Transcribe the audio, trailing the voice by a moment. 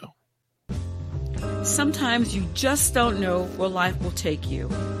Sometimes you just don't know where life will take you.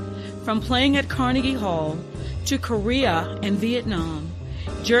 From playing at Carnegie Hall to Korea and Vietnam,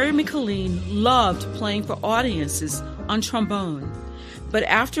 Jeremy Killeen loved playing for audiences on trombone. But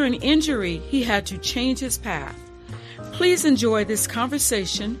after an injury, he had to change his path. Please enjoy this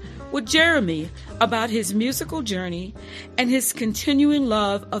conversation with Jeremy about his musical journey and his continuing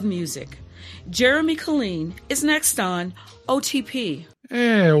love of music. Jeremy Killeen is next on OTP.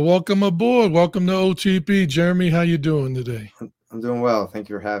 Hey, welcome aboard. Welcome to OTP. Jeremy, how you doing today? I'm doing well. Thank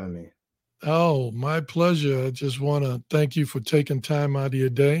you for having me. Oh, my pleasure. I just want to thank you for taking time out of your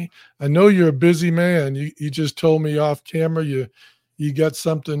day. I know you're a busy man. You just told me off camera you got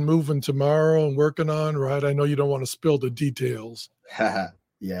something moving tomorrow and working on, right? I know you don't want to spill the details. Yeah,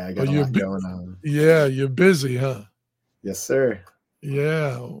 I got a lot going on. Yeah, you're busy, huh? Yes, sir.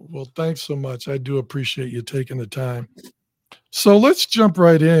 Yeah. Well, thanks so much. I do appreciate you taking the time. So let's jump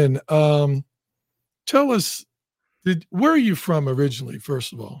right in. Tell us, where are you from originally,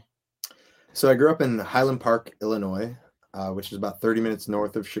 first of all? So I grew up in Highland Park, Illinois, which is about 30 minutes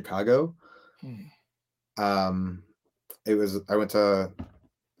north of Chicago. I went to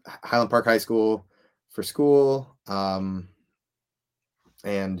Highland Park High School for school. And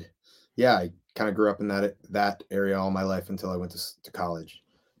yeah, I kind of grew up in that area all my life until I went to college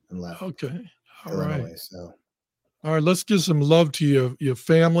and left. Okay. All Illinois, right. So. All right, let's give some love to your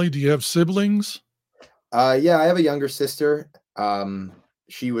family. Do you have siblings? Yeah, I have a younger sister.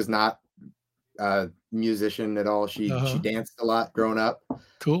 She was not a musician at all. She danced a lot growing up.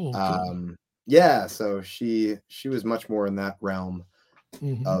 Cool. Yeah, so she was much more in that realm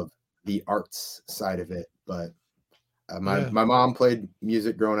of the arts side of it. But my mom played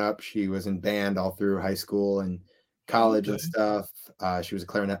music growing up. She was in band all through high school and college and stuff. She was a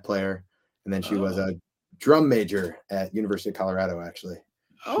clarinet player, and then she was a drum major at University of Colorado, actually.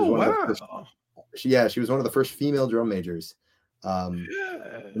 Oh, wow. She was one of the first female drum majors in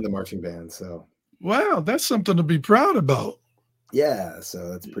the marching band. So, wow, that's something to be proud about. Yeah,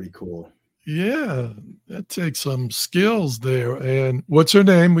 so that's pretty cool. Yeah, that takes some skills there. And what's her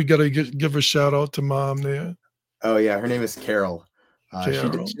name? We got to give a shout out to mom there. Oh, yeah, her name is Carol.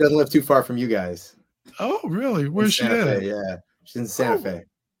 Carol. She doesn't live too far from you guys. Oh, really? Where's she at? Yeah, she's in Santa Fe.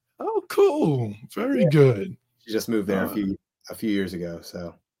 Oh, cool. Very good. She just moved there a few years ago.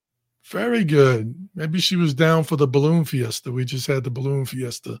 So very good. Maybe she was down for the balloon fiesta. We just had the balloon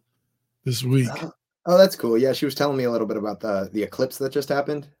fiesta this week. Oh, that's cool. Yeah, she was telling me a little bit about the eclipse that just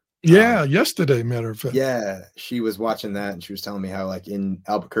happened. Yeah, yesterday, matter of fact. Yeah, she was watching that and she was telling me how like in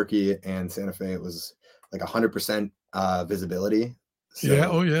Albuquerque and Santa Fe it was like 100% visibility. So yeah.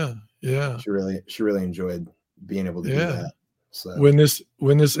 Oh, yeah. Yeah. She really enjoyed being able to do that. So when this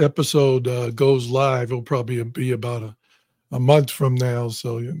episode goes live, it'll probably be about a month from now,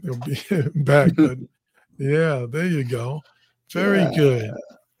 so it'll be back. But yeah, there you go. Very good.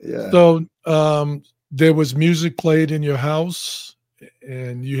 Yeah. So there was music played in your house,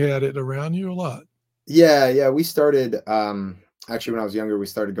 and you had it around you a lot. Yeah. We started actually when I was younger.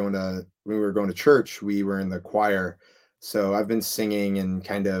 When we were going to church, we were in the choir. So I've been singing and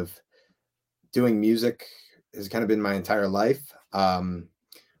kind of doing music has kind of been my entire life.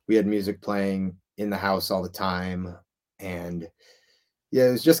 We had music playing in the house all the time. And yeah,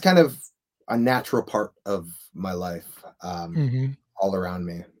 it was just kind of a natural part of my life all around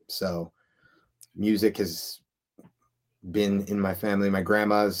me. So music has been in my family. My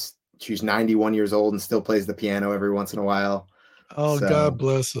she's 91 years old and still plays the piano every once in a while. Oh, so, God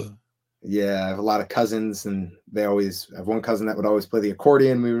bless her. Yeah, I have a lot of cousins, and I have one cousin that would always play the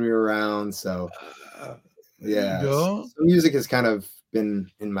accordion when we were around. So yeah, so music has kind of been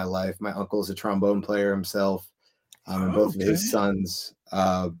in my life. My uncle's a trombone player himself, and both of his sons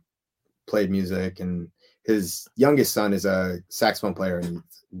played music, and his youngest son is a saxophone player and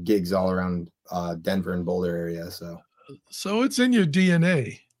gigs all around Denver and Boulder area. So it's in your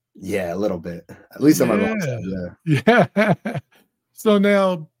DNA. Yeah, a little bit, at least on my mom's side. Yeah. So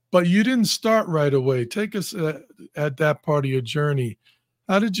now, but you didn't start right away. Take us at that part of your journey.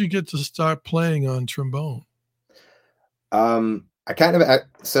 How did you get to start playing on trombone? I kind of,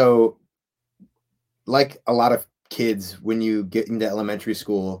 so like a lot of kids, when you get into elementary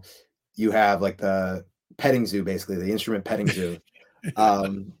school, you have like the petting zoo, basically the instrument petting zoo. My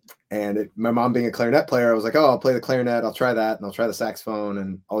mom being a clarinet player, I was like, oh, I'll play the clarinet. I'll try that. And I'll try the saxophone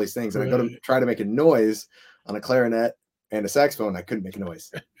and all these things. And I go to try to make a noise on a clarinet and a saxophone. I couldn't make a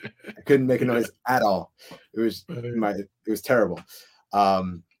noise. I couldn't make a noise at all. It was terrible.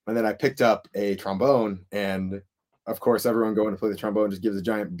 And then I picked up a trombone, and of course, everyone going to play the trombone just gives a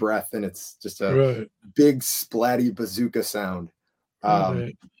giant breath, and it's just a big splatty bazooka sound.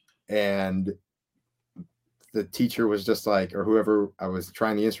 And the teacher was just like, or whoever I was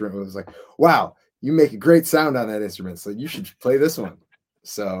trying the instrument was like, wow, you make a great sound on that instrument, so you should play this one.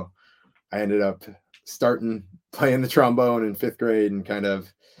 So I ended up starting playing the trombone in 5th grade, and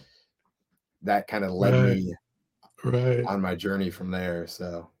that kind of led me on my journey from there.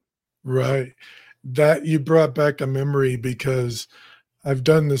 So that you brought back a memory, because I've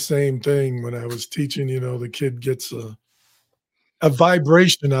done the same thing when I was teaching. The kid gets a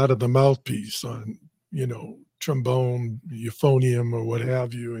vibration out of the mouthpiece on, trombone, euphonium, or what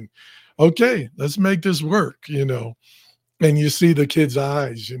have you. And okay, let's make this work, and you see the kid's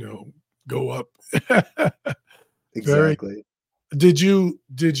eyes, go up. Exactly. Did you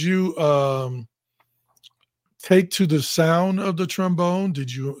take to the sound of the trombone?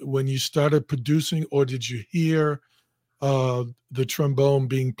 Did you, when you started producing, or did you hear the trombone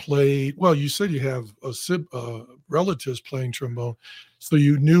being played? Well, you said you have relatives playing trombone, so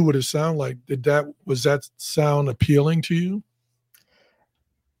you knew what it sounded like. Was that sound appealing to you?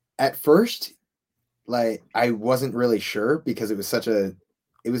 At first, like, I wasn't really sure, because it was an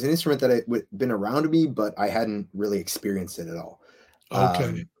instrument that had been around me, but I hadn't really experienced it at all.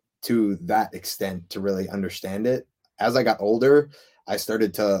 Okay. To that extent, to really understand it. As I got older, I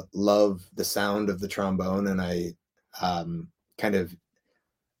started to love the sound of the trombone, and I kind of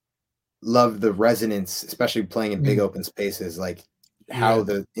love the resonance, especially playing in big open spaces, like how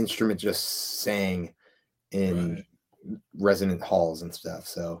the instrument just sang in resonant halls and stuff.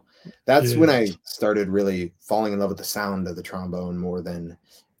 So that's when I started really falling in love with the sound of the trombone more than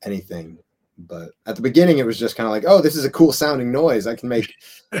anything. But at the beginning, it was just kind of like, oh, this is a cool sounding noise. I can make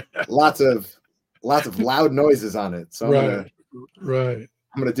lots of loud noises on it. So I'm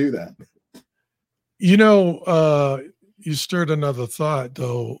gonna do that. You stirred another thought,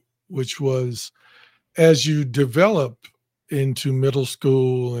 though, which was, as you develop into middle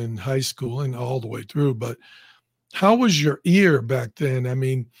school and high school and all the way through, but how was your ear back then?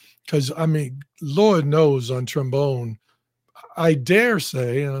 Because Lord knows, on trombone, I dare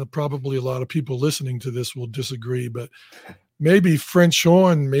say, and probably a lot of people listening to this will disagree, but maybe French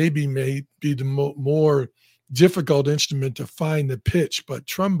horn may be the more difficult instrument to find the pitch, but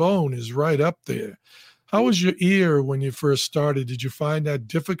trombone is right up there. How was your ear when you first started? Did you find that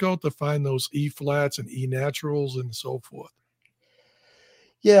difficult to find those E flats and E naturals and so forth?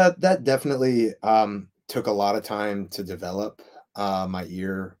 Yeah, that definitely took a lot of time to develop my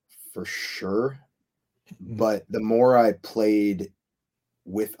ear, for sure. But the more I played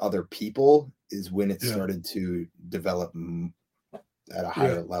with other people is when it started to develop at a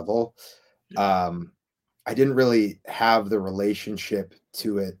higher level. I didn't really have the relationship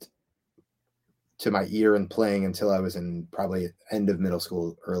to my ear and playing until I was in probably end of middle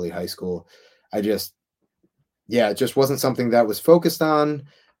school, early high school. It just wasn't something that was focused on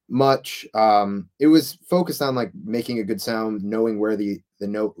much. It was focused on like making a good sound, knowing where the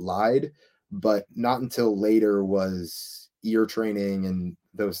note lied, but not until later was ear training and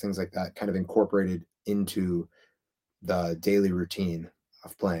those things like that kind of incorporated into the daily routine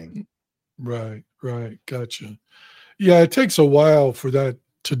of playing. Right. Gotcha. Yeah, it takes a while for that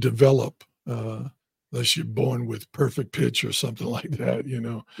to develop, unless you're born with perfect pitch or something like that,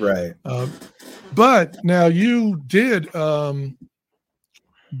 Right. But now you did,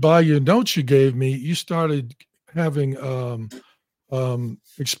 by your notes you gave me, you started having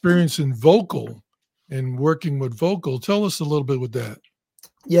experience in vocal and working with vocal. Tell us a little bit with that.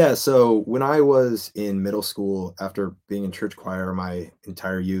 Yeah, so when I was in middle school, after being in church choir my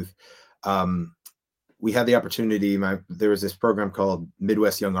entire youth, we had the opportunity. There was this program called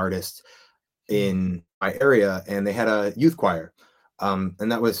Midwest Young Artists in my area, and they had a youth choir,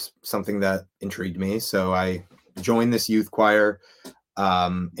 and that was something that intrigued me. So I joined this youth choir,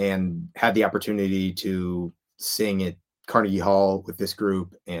 and had the opportunity to sing at Carnegie Hall with this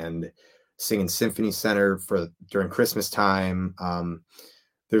group and sing in Symphony Center during Christmas time.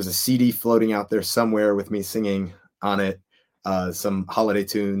 There's a CD floating out there somewhere with me singing on it, some holiday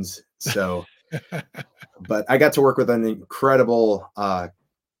tunes. So, but I got to work with an incredible,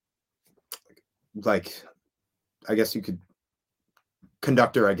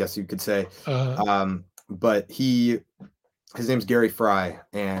 conductor, I guess you could say. But his name's Gary Fry,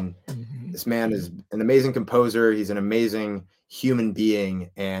 and this man is an amazing composer. He's an amazing human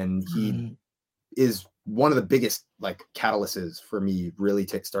being, and he is one of the biggest catalysts for me really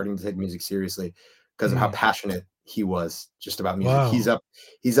starting to take music seriously, because of how passionate he was just about music. Wow.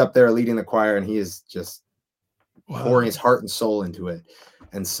 He's up there leading the choir, and he is just pouring his heart and soul into it.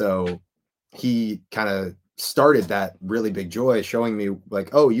 And so he kind of started that really big joy, showing me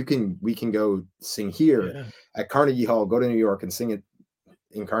we can go sing here at Carnegie Hall, go to New York and sing it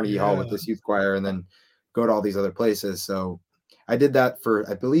in Carnegie Hall with this youth choir, and then go to all these other places. So I did that for,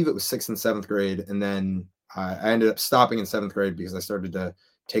 I believe it was 6th and 7th grade. And then I ended up stopping in 7th grade because I started to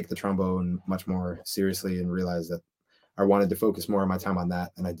take the trombone much more seriously and realized that I wanted to focus more of my time on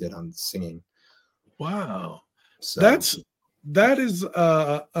that than I did on singing. Wow. So that is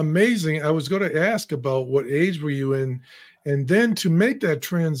amazing. I was going to ask about what age were you in, and then to make that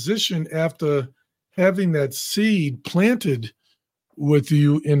transition after having that seed planted with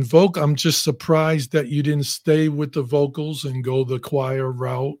you in vocal. I'm just surprised that you didn't stay with the vocals and go the choir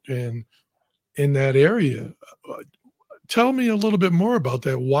route and in that area. Tell me a little bit more about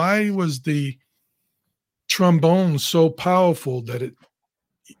that. Why was the trombone so powerful that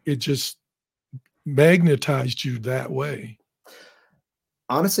it just magnetized you that way?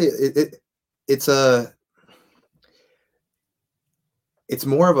 Honestly, it's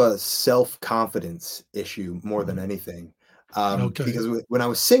more of a self-confidence issue more than anything. Okay. Because when I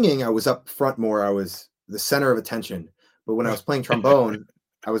was singing, I was up front more. I was the center of attention. But when I was playing trombone,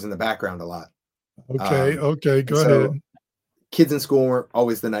 I was in the background a lot. Okay, go ahead. Kids in school weren't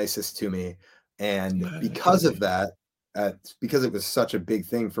always the nicest to me. And because of that, because it was such a big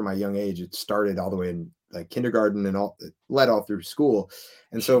thing for my young age, it started all the way in like kindergarten and it led all through school.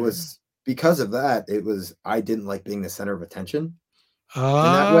 And so it was because of that, I didn't like being the center of attention in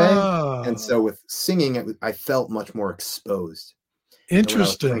that way. And so with singing, I felt much more exposed. Interesting. And when I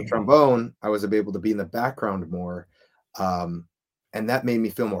was playing trombone, I was able to be in the background more. And that made me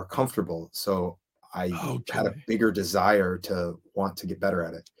feel more comfortable. So I had a bigger desire to want to get better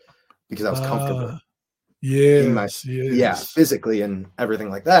at it because I was comfortable. Yes. Physically and everything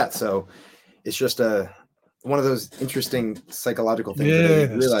like that. So it's just one of those interesting psychological things that I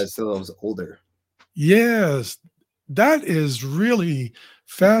didn't realize till I was older. Yes, that is really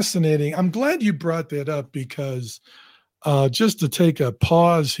fascinating. I'm glad you brought that up because just to take a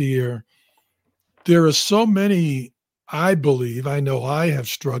pause here, there are so many, I believe, I know I have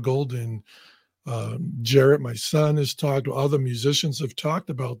struggled, and Jarrett, my son, has talked, other musicians have talked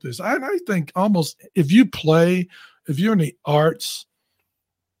about this. I think almost if you're in the arts,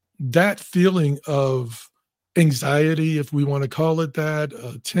 that feeling of anxiety, if we want to call it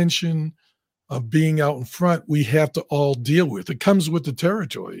that, tension of being out in front, we have to all deal with. It comes with the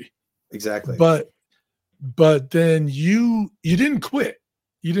territory. Exactly. But then you didn't quit.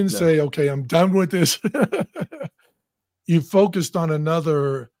 You didn't say, okay, I'm done with this. You focused on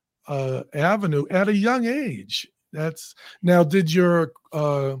another avenue at a young age. Now, did your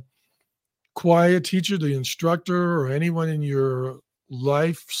choir teacher, the instructor, or anyone in your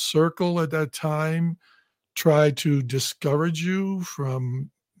life circle at that time try to discourage you from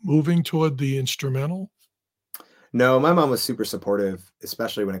moving toward the instrumental? No, my mom was super supportive,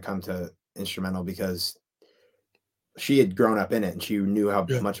 especially when it comes to instrumental, because she had grown up in it and she knew how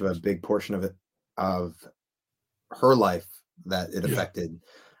much of a big portion of her life that it affected.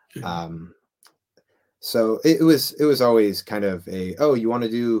 So it was always kind of oh, you want to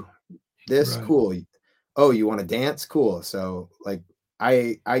do this? Right. Cool. Oh, you want to dance? Cool. So like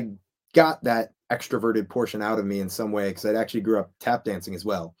I got that extroverted portion out of me in some way because I actually grew up tap dancing as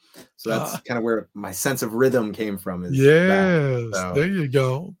well. So that's kind of where my sense of rhythm came from. So. There you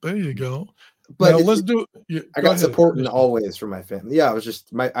go. But now, let's do it. I got support in all ways from my family. Yeah,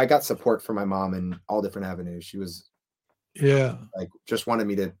 I got support from my mom in all different avenues. She was like just wanted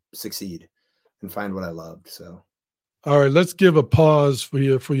me to succeed and find what I loved. So all right, let's give a pause for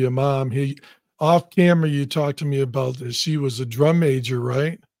your mom. Off camera, you talked to me about this. She was a drum major,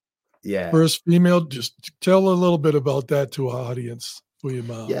 right? Yeah. First female. Just tell a little bit about that to our audience for your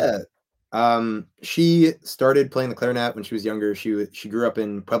mom. Yeah. She started playing the clarinet when she was younger. She grew up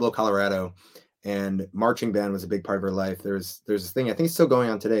in Pueblo, Colorado, and marching band was a big part of her life. There's this thing, I think it's still going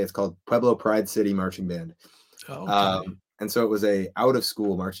on today. It's called Pueblo Pride City Marching Band. Okay. And so it was a out of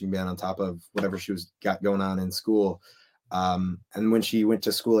school marching band on top of whatever she got going on in school. And when she went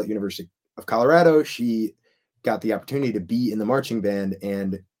to school at University of Colorado, she got the opportunity to be in the marching band,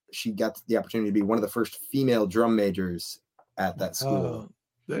 and she got the opportunity to be one of the first female drum majors at that school.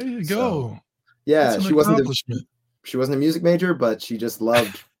 There you go. Yeah, she wasn't a music major, but she just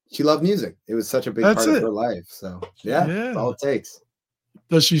loved music. It was such a big part of her life. So that's all it takes.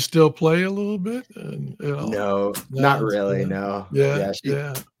 Does she still play a little bit? No, not really. No.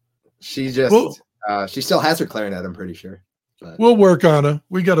 She just she still has her clarinet, I'm pretty sure. But we'll work on her.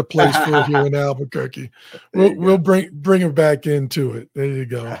 We got a place for her here in Albuquerque. We'll bring her back into it. There you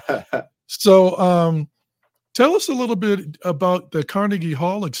go. So tell us a little bit about the Carnegie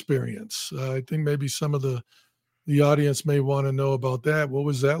Hall experience. I think maybe some of the audience may want to know about that. What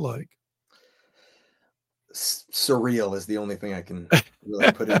was that like? Surreal is the only thing I can really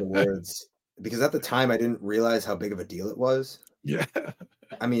put into words. because at the time I didn't realize how big of a deal it was. Yeah.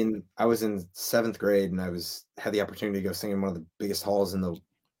 I mean, I was in 7th grade and had the opportunity to go sing in one of the biggest halls in the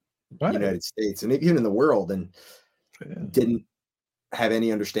Right. United States and even in the world, and Yeah. didn't have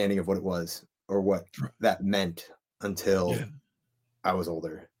any understanding of what it was or what that meant until I was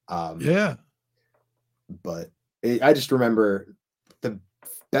older. Yeah. But I just remember the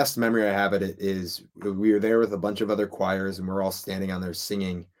best memory I have at it is we were there with a bunch of other choirs and we're all standing on there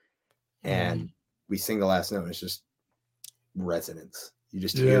singing, and we sing the last note and it's just resonance. You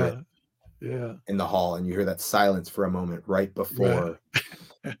just hear it in the hall, and you hear that silence for a moment right before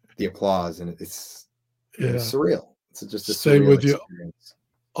the applause, and it's surreal. It's just a stay with experience.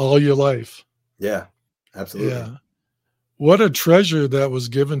 You all your life. Yeah, absolutely. Yeah. What a treasure that was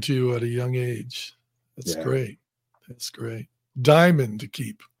given to you at a young age. That's great. That's great. Diamond to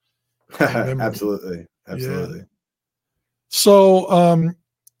keep. Absolutely. Absolutely. Yeah. So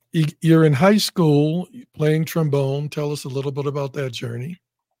you're in high school playing trombone. Tell us a little bit about that journey.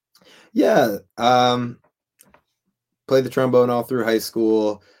 Yeah. Played the trombone all through high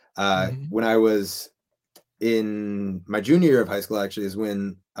school. When I was in my junior year of high school, actually, is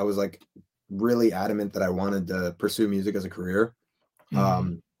when I was like really adamant that I wanted to pursue music as a career.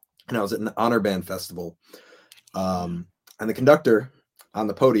 And I was at an honor band festival. And the conductor on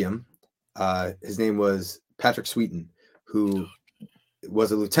the podium, his name was Patrick Sweeten, who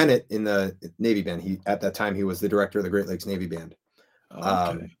was a lieutenant in the Navy band. At that time, he was the director of the Great Lakes Navy Band.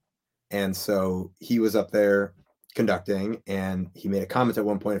 And so he was up there conducting, and he made a comment at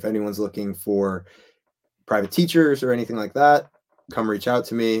one point, if anyone's looking for private teachers or anything like that, come reach out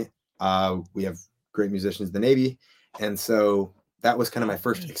to me. We have great musicians in the Navy. And so that was kind of my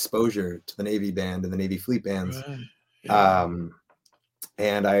first exposure to the Navy band and the Navy fleet bands. And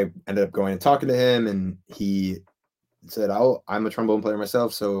I ended up going and talking to him, and he said, I'm a trombone player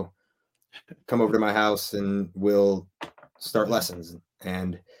myself, so come over to my house and we'll start lessons.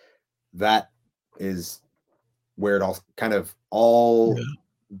 And that is where it all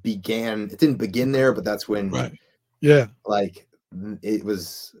began. It didn't begin there, but that's when like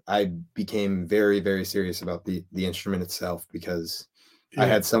I became very, very serious about the instrument itself, because I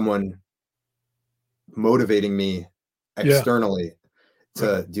had someone motivating me externally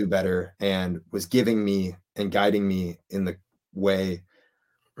to do better, and was giving me and guiding me in the way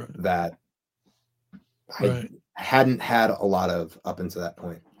that I hadn't had a lot of up until that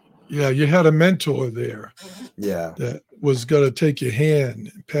point. Yeah, you had a mentor there. Yeah. That was going to take your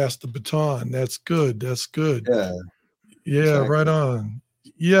hand and pass the baton. That's good. That's good. Yeah. Yeah, exactly. Right on.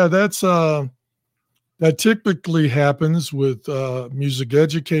 Yeah, that's that typically happens with music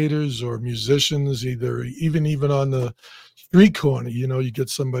educators or musicians, even on the street corner. You get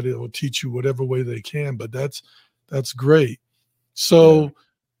somebody that will teach you whatever way they can, but that's great. So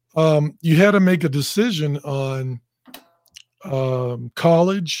you had to make a decision on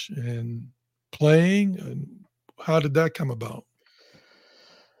college and playing, and how did that come about?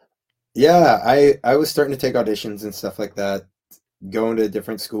 Yeah, I was starting to take auditions and stuff like that, going to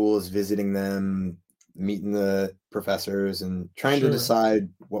different schools, visiting them, meeting the professors, and trying to decide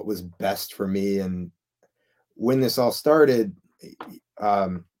what was best for me. And when this all started,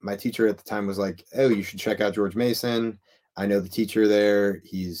 my teacher at the time was like, oh, you should check out George Mason. I know the teacher there.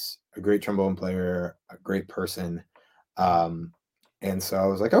 He's a great trombone player, a great person. And so I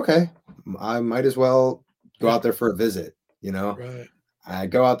was like, okay, I might as well go out there for a visit, I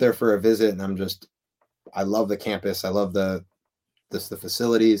go out there for a visit, and I love the campus. I love the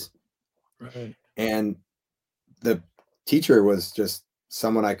facilities. Right. And the teacher was just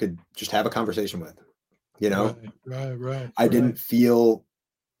someone I could just have a conversation with, Right. I didn't feel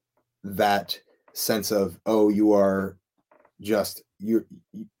that sense of, oh, you're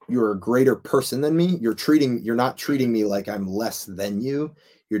a greater person than me. You're not treating me like I'm less than you.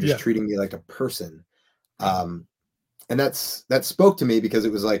 You're just treating me like a person. And that spoke to me, because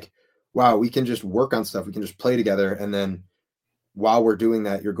it was like, wow, we can just work on stuff. We can just play together. And then while we're doing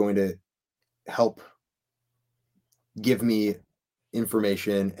that, you're going to help give me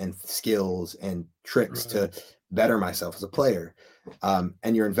information and skills and tricks to better myself as a player.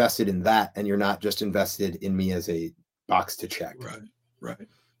 And you're invested in that, and you're not just invested in me as a box to check. Right.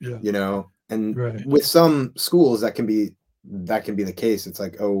 Yeah. And with some schools that can be the case. It's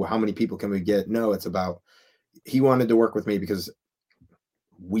like, oh, how many people can we get? No, it's about, he wanted to work with me because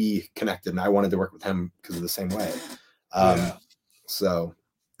we connected, and I wanted to work with him because of the same way. So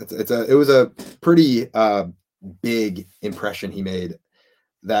it was a pretty big impression he made,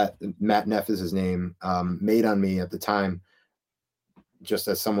 that Matt Neff is his name, made on me at the time, just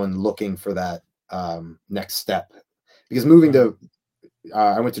as someone looking for that next step. Because moving to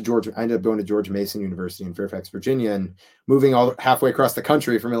I went to George. I ended up going to George Mason University in Fairfax, Virginia, and moving all halfway across the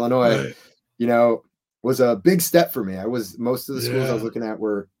country from Illinois. Right. You know, was a big step for me. Most of the schools I was Yeah. looking at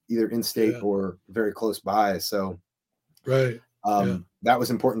were either in state Yeah. or very close by. So Right. Yeah. that was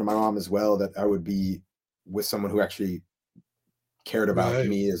important to my mom as well, that I would be with someone who actually cared about Right.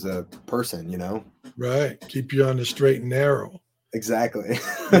 me as a person, you know? Right. Keep you on the straight and narrow. Exactly.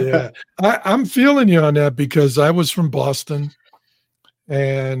 Yeah. I'm feeling you on that because I was from Boston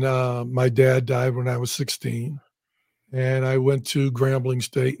and my dad died when I was 16. And I went to Grambling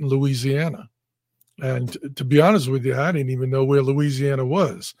State in Louisiana. And to be honest with you, I didn't even know where Louisiana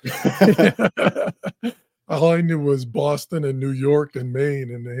was. All I knew was Boston and New York and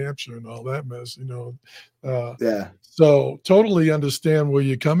Maine and New Hampshire and all that mess, you know. Yeah. So totally understand where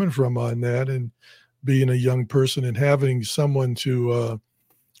you're coming from on that, and being a young person and having someone to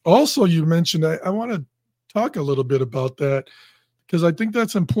also, you mentioned, I want to talk a little bit about that because I think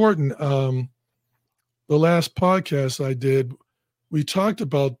that's important. The last podcast I did, we talked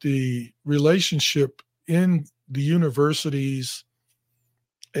about the relationship in the universities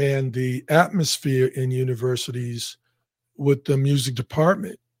and the atmosphere in universities with the music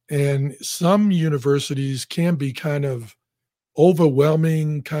department. And some universities can be kind of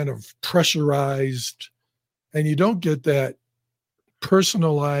overwhelming, kind of pressurized, and you don't get that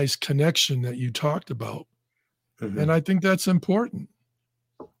personalized connection that you talked about. Mhm. And I think that's important.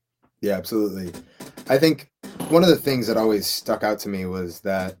 Yeah, absolutely. I think one of the things that always stuck out to me was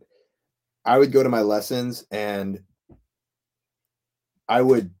that I would go to my lessons and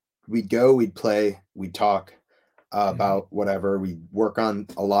we'd go, we'd play, we'd talk about whatever, we'd work on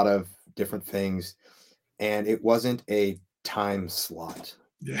a lot of different things, and it wasn't a time slot.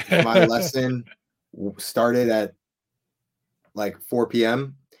 Yeah. My lesson started at like 4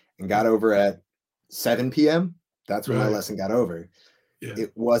 p.m. and got over at 7 p.m. That's when my Right. lesson got over. Yeah.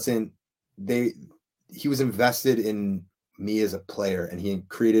 It wasn't, he was invested in me as a player, and he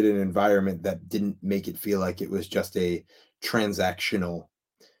created an environment that didn't make it feel like it was just a transactional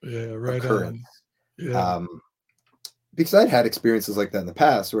Yeah, right occurrence. on. Yeah. Because I'd had experiences like that in the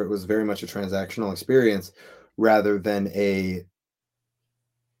past where it was very much a transactional experience rather than a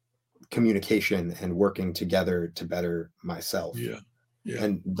communication and working together to better myself. Yeah. Yeah.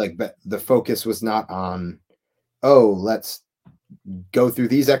 And like the focus was not on, oh, let's go through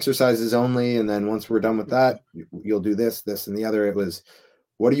these exercises only, and then once we're done with that, you'll do this, this, and the other. It was,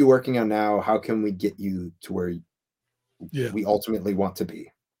 what are you working on now? How can we get you to where we ultimately want to be?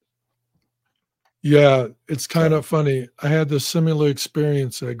 Yeah, it's kind of funny. I had this similar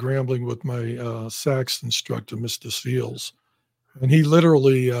experience at Grambling with my sax instructor, Mr. Seals. And he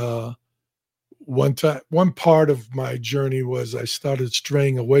literally, one part of my journey was I started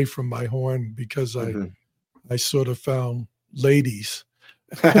straying away from my horn because I sort of found ladies.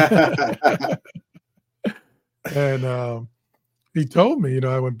 And he told me,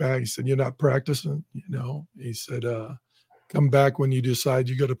 I went back, he said, "You're not practicing," he said, "Come back when you decide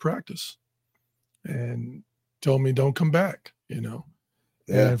you got to practice." And told me, "Don't come back," Yeah.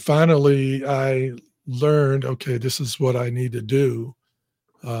 And finally I learned, okay, this is what I need to do.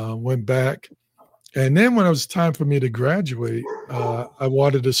 Went back. And then when it was time for me to graduate, I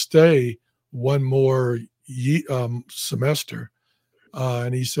wanted to stay one more semester.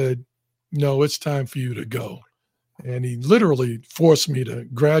 And he said, "No, it's time for you to go." And he literally forced me to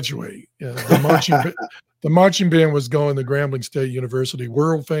graduate. The marching band was going to Grambling State University,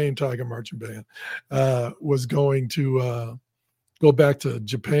 world famed Tiger Marching Band, was going to go back to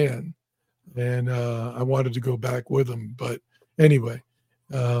Japan. And I wanted to go back with him. But anyway,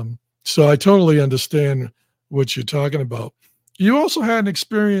 so I totally understand what you're talking about. You also had an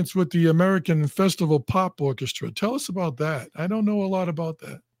experience with the American Festival Pop Orchestra. Tell us about that. I don't know a lot about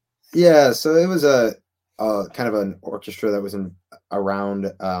that. Yeah, so it was a kind of an orchestra that was around.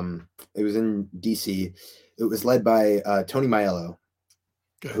 It was in DC. It was led by Tony Maiello,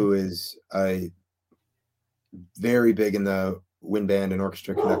 who is very big in the wind band and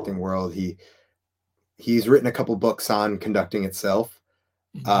orchestra conducting world. He's written a couple books on conducting itself.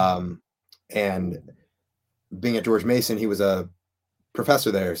 And being at George Mason, he was a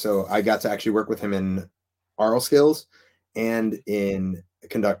professor there. So I got to actually work with him in aural skills and in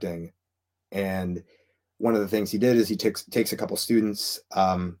conducting. And one of the things he did is he takes a couple students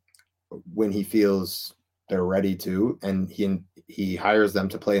when he feels they're ready to, and he hires them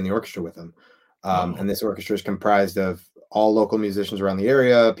to play in the orchestra with him. And this orchestra is comprised of all local musicians around the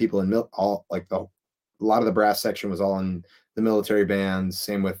area, people in a lot of the brass section was all in the military bands.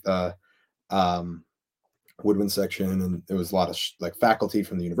 Same with woodwind section, and there was a lot of faculty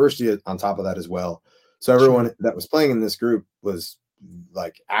from the university on top of that as well. So everyone that was playing in this group was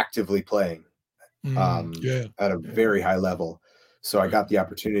like actively playing at a very high level. So I got the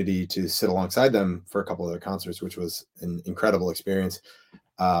opportunity to sit alongside them for a couple of their concerts, which was an incredible experience.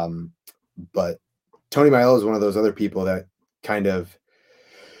 But Tony Maiello is one of those other people that kind of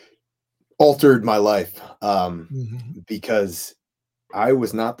altered my life because I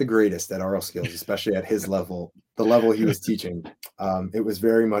was not the greatest at oral skills, especially at his level, the level he was teaching. It was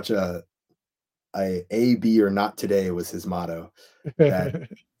very much a B or not today was his motto. That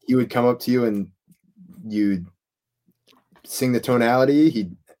he would come up to you and you'd sing the tonality,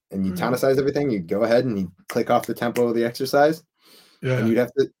 you'd tonicize everything, you'd go ahead and he'd click off the tempo of the exercise, and you'd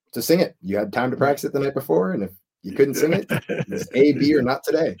have to sing it. You had time to practice it the night before, and if you couldn't sing it, it's A, B, or not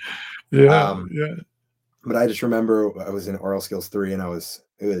today. But I just remember I was in oral skills 3, and it was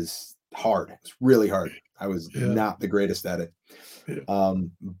hard. It was really hard. I was not the greatest at it.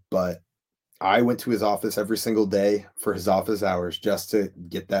 But I went to his office every single day for his office hours just to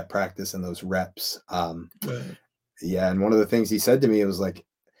get that practice and those reps. And one of the things he said to me, it was like,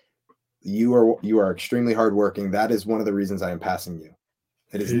 you are extremely hardworking. That is one of the reasons I am passing you.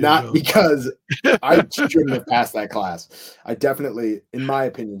 It is not because I shouldn't have passed that class. I definitely, in my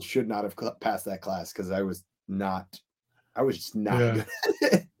opinion, should not have passed that class because I was just not good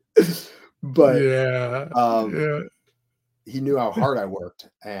at it. But he knew how hard I worked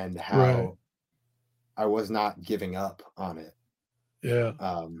and how I was not giving up on it.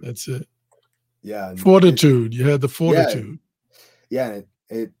 That's it. Fortitude. You had the fortitude.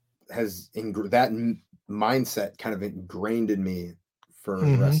 It has that mindset kind of ingrained in me for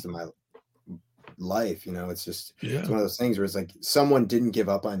the rest of my life. It's just it's one of those things where it's like someone didn't give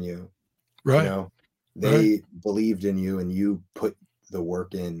up on you. They believed in you, and you put the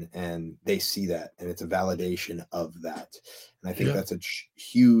work in, and they see that, and it's a validation of that. And I think that's a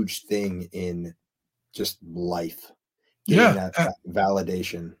huge thing in just life. That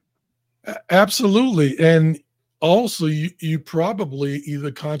validation. Absolutely. And also you probably either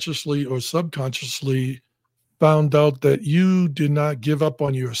consciously or subconsciously found out that you did not give up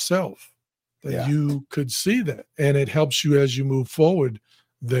on yourself, that you could see that, and it helps you as you move forward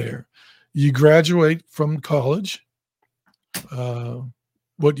there. You graduate from college.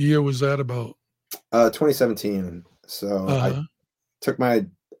 What year was that about? 2017. So I took my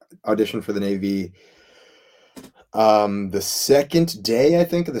audition for the Navy the second day, I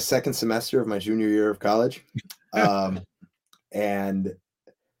think, of the second semester of my junior year of college. And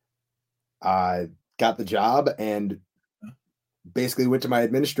I got the job and basically went to my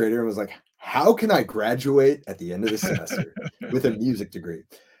administrator and was like, how can I graduate at the end of the semester with a music degree?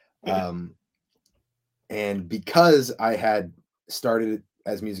 And because I had started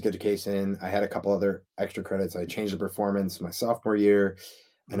as music education, I had a couple other extra credits. I changed the performance my sophomore year,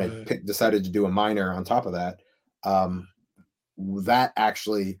 and I decided to do a minor on top of that. That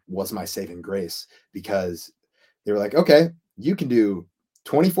actually was my saving grace, because they were like, okay, you can do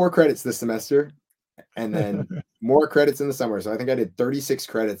 24 credits this semester and then more credits in the summer. So I think I did 36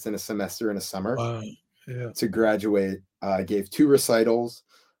 credits in a semester in a summer to graduate. I gave 2 recitals.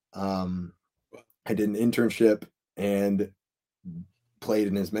 I did an internship and played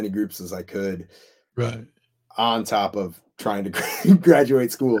in as many groups as I could, on top of trying to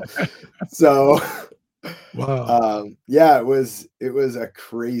graduate school. So it was a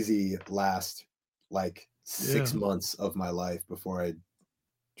crazy last 6 months of my life before I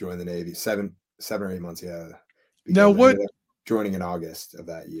joined the Navy. 7 or 8 months. Now what? I ended up joining in August of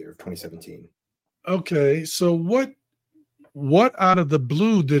that year, 2017. Okay, so what out of the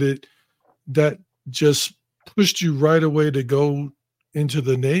blue did it that just pushed you right away to go into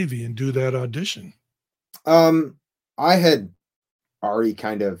the Navy and do that audition? I had already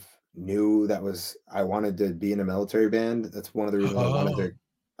kind of knew I wanted to be in a military band. That's one of the reasons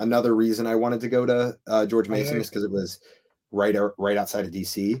another reason I wanted to go to George Mason is because it was right outside of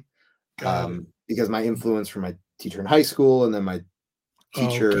DC. Because my influence from my teacher in high school, and then my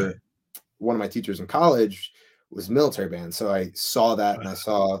teacher, one of my teachers in college, was military band. So I saw that and I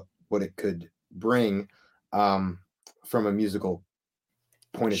saw what it could bring from a musical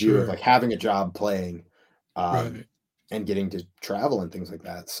point of view of having a job playing and getting to travel and things like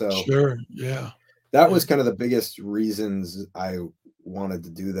that. So that was kind of the biggest reasons I wanted to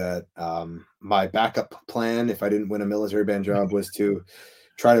do that. My backup plan, if I didn't win a military band job, was to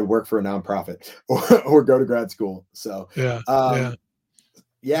try to work for a nonprofit or go to grad school. So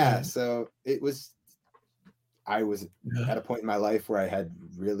so it was, I was at a point in my life where I had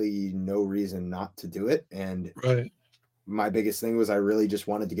really no reason not to do it. And my biggest thing was I really just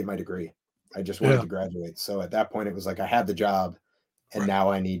wanted to get my degree. I just wanted to graduate. So at that point, it was like I had the job, and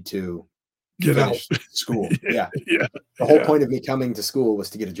now I need to get out. finish school. Yeah. Yeah. The whole point of me coming to school was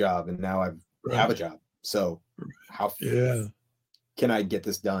to get a job, and now I have a job. So how can I get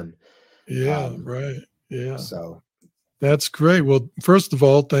this done? Yeah. Right. Yeah. So that's great. Well, first of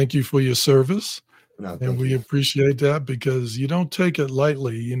all, thank you for your service. no, And we you. appreciate that because you don't take it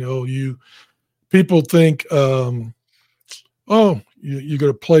lightly. You know, people think, oh, you're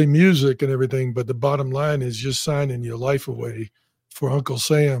going to play music and everything, but the bottom line is you're signing your life away for Uncle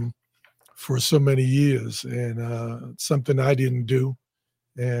Sam for so many years, and something I didn't do,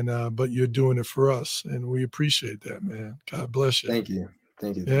 and but you're doing it for us, and we appreciate that, man. God bless you. Thank you.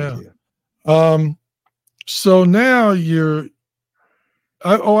 Yeah. So now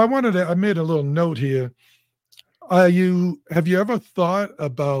I made a little note here. Have you ever thought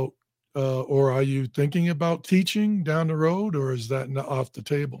about or are you thinking about teaching down the road, or is that off the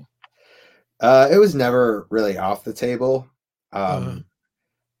table? It was never really off the table. I've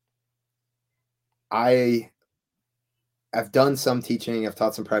done some teaching. I've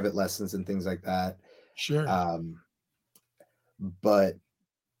taught some private lessons and things like that. Sure. But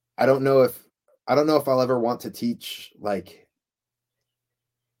I don't know if I'll ever want to teach like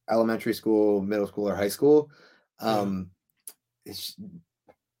elementary school, middle school, or high school. I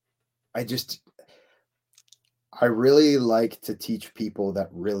really like to teach people that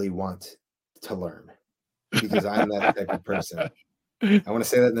really want to learn, because I'm that type of person. I want to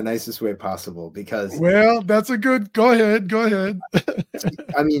say that in the nicest way possible, because well, that's a good, go ahead.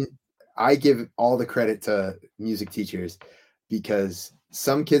 I mean, I give all the credit to music teachers, because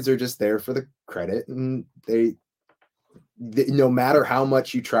some kids are just there for the credit, and they no matter how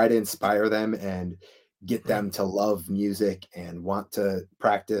much you try to inspire them and get them to love music and want to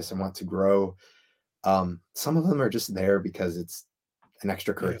practice and want to grow, some of them are just there because it's an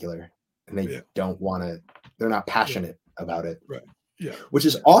extracurricular, and they don't want to, they're not passionate about it. Right. Yeah. Which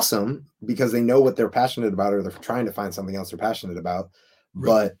is awesome, because they know what they're passionate about, or they're trying to find something else they're passionate about.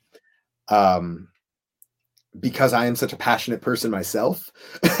 Right. But because I am such a passionate person myself,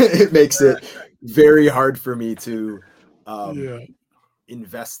 it makes it very hard for me to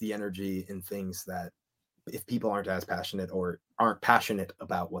invest the energy in things that, if people aren't as passionate or aren't passionate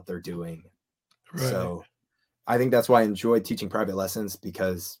about what they're doing. Right. So I think that's why I enjoyed teaching private lessons,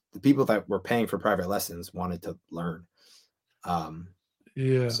 because the people that were paying for private lessons wanted to learn.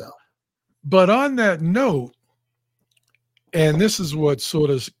 But on that note, and this is what sort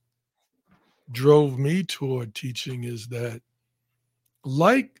of drove me toward teaching, is that,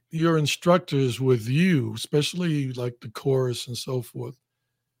 like your instructors with you, especially like the chorus and so forth,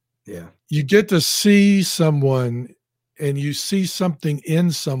 you get to see someone, and you see something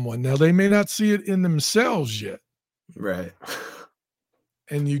in someone. Now, they may not see it in themselves yet. Right.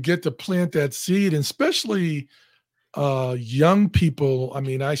 And you get to plant that seed, and especially young people. I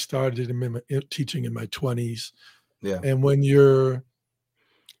mean, I started teaching in my 20s. Yeah. And when you're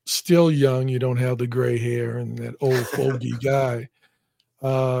still young, you don't have the gray hair and that old fogey guy.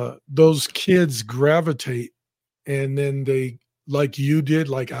 Those kids gravitate, and then they, like you did,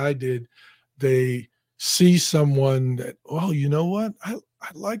 like I did, they see someone that, oh, you know what? I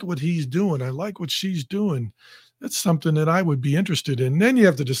like what he's doing. I like what she's doing. That's something that I would be interested in. And then you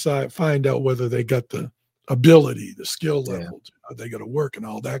have to find out whether they got the ability, the skill level, how they got to work, and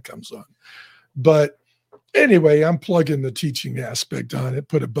all that comes on. But anyway, I'm plugging the teaching aspect on it,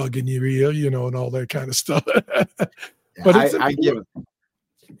 put a bug in your ear, and all that kind of stuff. But I give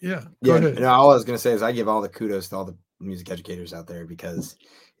go ahead. No, all I was going to say is I give all the kudos to all the music educators out there, because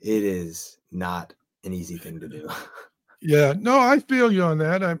it is not an easy thing to do. Yeah, no, I feel you on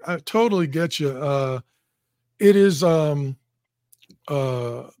that. I totally get you. It is a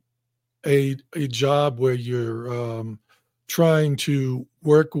job where you're trying to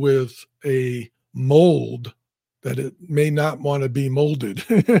work with a mold that it may not want to be molded,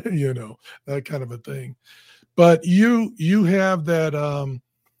 that kind of a thing. But you have that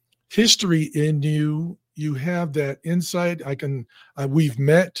history in you. You have that insight. We've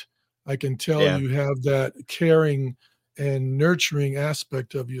met. I can tell you have that caring and nurturing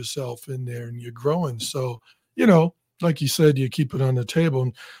aspect of yourself in there, and you're growing. So, like you said, you keep it on the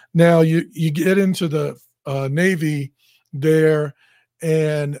table. Now you get into the Navy there,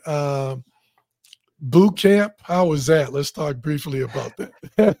 and boot camp. How was that? Let's talk briefly about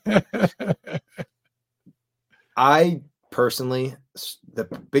that. I personally, the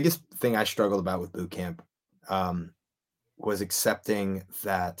biggest thing I struggled about with boot camp was accepting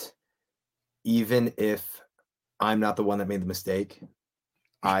that even if I'm not the one that made the mistake,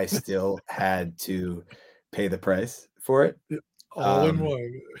 I still had to pay the price for it. All in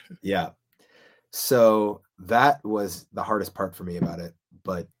one. Yeah. So that was the hardest part for me about it.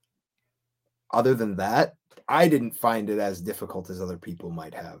 But other than that, I didn't find it as difficult as other people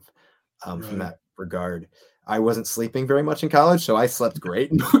might have from that regard. I wasn't sleeping very much in college, so I slept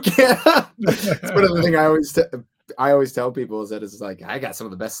great in boot camp. It's one of the things I always tell people is that it's like I got some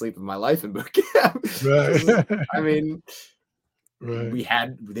of the best sleep of my life in boot camp. Right. I mean,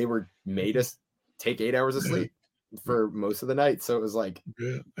 Right. they were made us take 8 hours of sleep for most of the night, so it was like,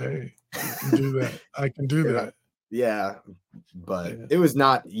 hey, I can do that. I can do that. Yeah, but it was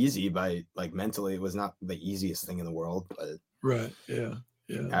not easy mentally. It was not the easiest thing in the world, but right. Yeah.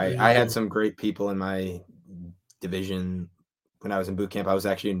 I had some great people in my division when I was in boot camp. I was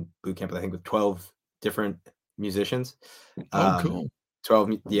actually in boot camp, I think, with 12 different musicians. Cool.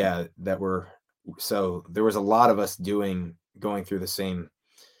 12, that were, so there was a lot of us going through the same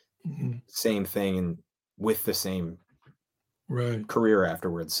thing and with the same career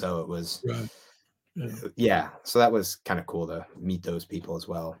afterwards. So it was, so that was kind of cool to meet those people as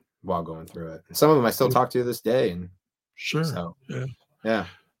well while going through it. And some of them I still talk to this day. And so,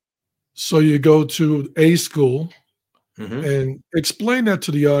 so you go to a school and explain that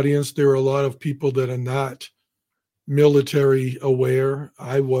to the audience. There are a lot of people that are not military aware.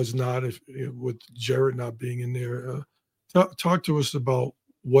 I was not, with Jared not being in there. Talk to us about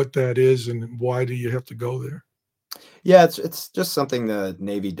what that is and why do you have to go there? Yeah, it's just something the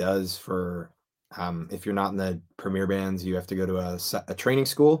Navy does for, if you're not in the premier bands, you have to go to a training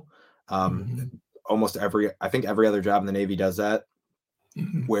school. Almost I think every other job in the Navy does that,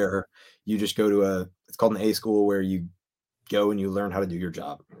 where you just go to it's called an A school, where you go and you learn how to do your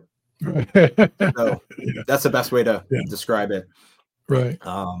job. So that's the best way to describe it. Right.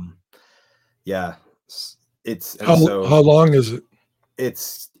 How long is it?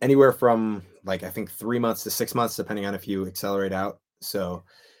 It's anywhere from I think 3 months to 6 months, depending on if you accelerate out. So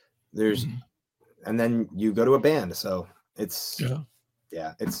there's, and then you go to a band. So it's,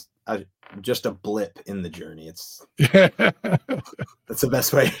 it's just a blip in the journey. It's that's the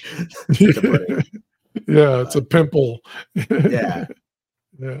best way to put it. It's a pimple. Yeah.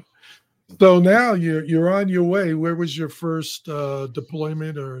 So now you're on your way. Where was your first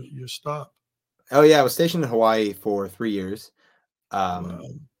deployment or your stop? Oh yeah, I was stationed in Hawaii for 3 years. From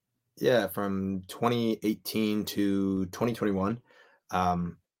 2018 to 2021.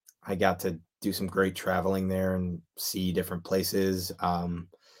 I got to do some great traveling there and see different places. I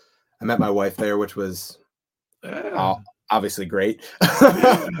met my wife there, which was obviously great.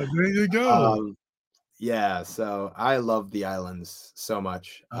 There you go. So I love the islands so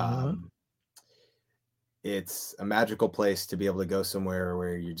much. It's a magical place to be able to go somewhere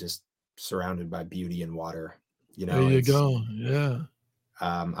where you're just surrounded by beauty and water. There you go. Yeah.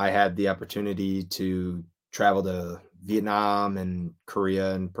 I had the opportunity to travel to Vietnam and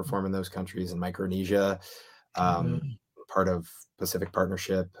Korea and perform in those countries, and Micronesia, part of Pacific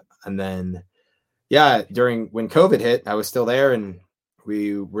Partnership. And then, when COVID hit, I was still there and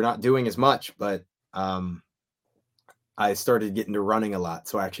we were not doing as much, but I started getting to running a lot.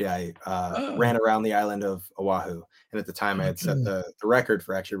 So actually I ran around the island of Oahu. And at the time I had set the record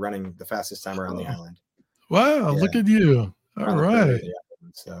for actually running the fastest time around the island. Wow. Look at you. All right.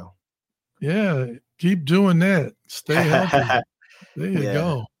 So keep doing that. Stay healthy. There you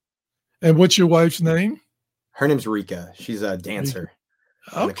go. And what's your wife's name? Her name's Rika. She's a dancer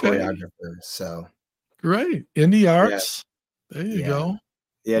and a choreographer. So great. In the arts. There you go.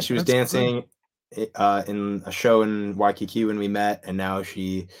 Yeah, she was dancing in a show in Waikiki when we met, and now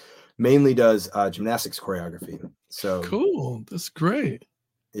she mainly does gymnastics choreography. So cool. That's great.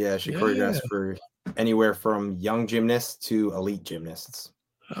 Yeah, she choreographs for anywhere from young gymnasts to elite gymnasts.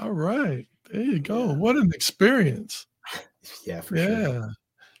 All right. There you go. What an experience. Yeah, for sure.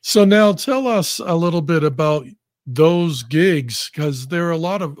 So now tell us a little bit about those gigs, because there are a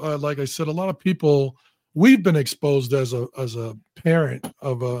lot of, like I said, a lot of people we've been exposed as a parent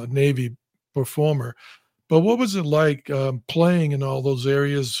of a Navy performer. But what was it like playing in all those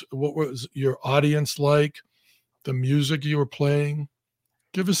areas? What was your audience like? The music you were playing?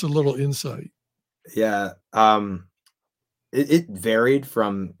 Give us a little insight. Yeah. It varied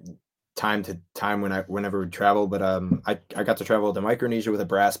from time to time whenever we traveled, but I got to travel to Micronesia with a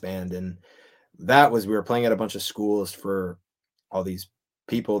brass band, and we were playing at a bunch of schools for all these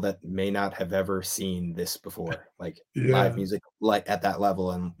people that may not have ever seen this before, like live music like at that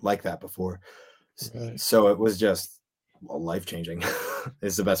level and like that before. So it was just life-changing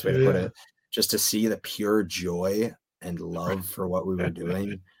is the best way to put it. Just to see the pure joy and love for what we were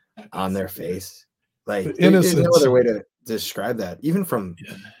doing on their face. Like there's no other way to describe that. Even from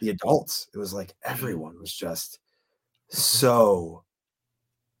the adults, it was like everyone was just so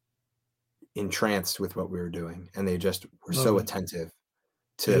entranced with what we were doing, and they just were so attentive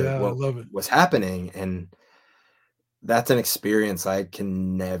to I what love it. was happening. And that's an experience I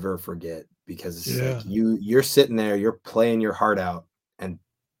can never forget, because it's like you're sitting there, you're playing your heart out, and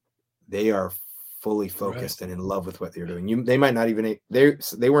they are fully focused and in love with what they're doing. They might not even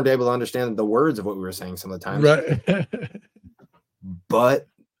they weren't able to understand the words of what we were saying some of the times, right? but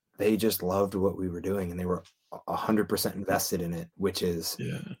they just loved what we were doing, and they were 100% invested in it, which is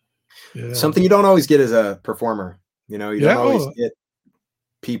something you don't always get as a performer. You know, you don't always get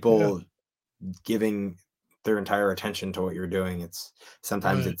people giving their entire attention to what you're doing. It's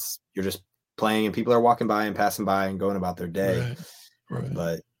sometimes you're just playing and people are walking by and passing by and going about their day. Right.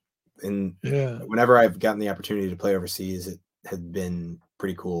 But whenever I've gotten the opportunity to play overseas, it had been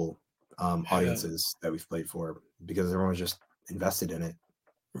pretty cool audiences that we've played for, because everyone was just invested in it.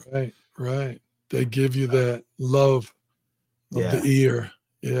 Right. They give you that love of the ear.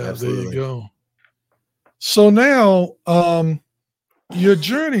 Yeah, absolutely. There you go. So now your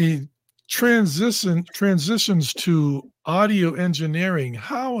journey transitions to audio engineering.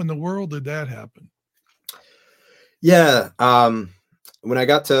 How in the world did that happen? Yeah. When I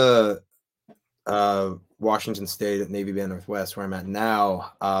got to Washington State at Navy Band Northwest, where I'm at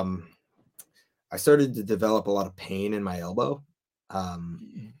now, I started to develop a lot of pain in my elbow,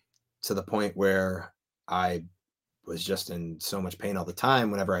 to the point where I was just in so much pain all the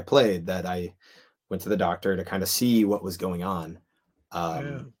time whenever I played that I went to the doctor to kind of see what was going on.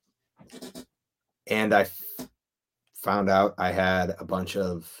 And I found out I had a bunch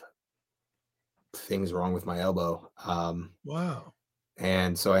of things wrong with my elbow. Wow.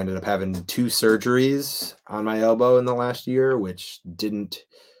 And so I ended up having 2 surgeries on my elbow in the last year, which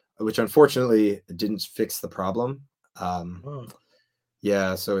unfortunately didn't fix the problem.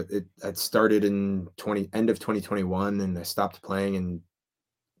 Yeah, so it started in end of 2021, and I stopped playing in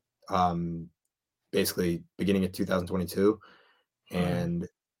basically beginning of 2022. And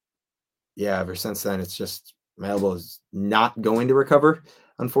ever since then, it's just my elbow is not going to recover,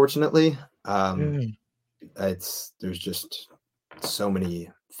 unfortunately. There's just so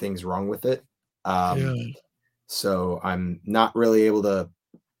many things wrong with it. So I'm not really able to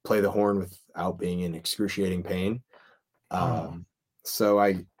play the horn without being in excruciating pain. So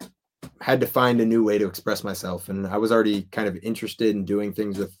I had to find a new way to express myself, and I was already kind of interested in doing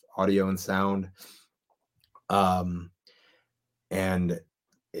things with audio and sound. And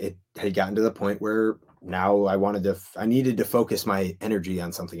it had gotten to the point where now I needed to focus my energy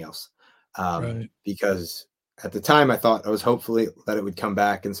on something else. Because at the time I thought I was hopefully that it would come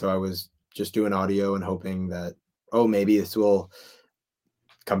back. And so I was just doing audio and hoping that, maybe this will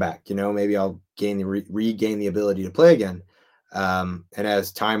come back, maybe I'll regain the ability to play again. And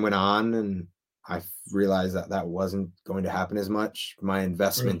as time went on and I realized that wasn't going to happen as much, my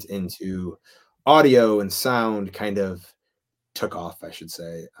investment into audio and sound kind of took off, I should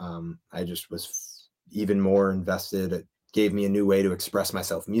say. I just was even more invested. It gave me a new way to express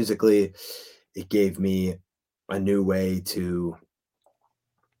myself musically. It gave me a new way to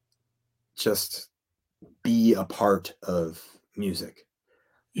just be a part of music.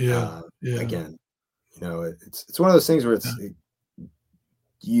 Again, it's one of those things where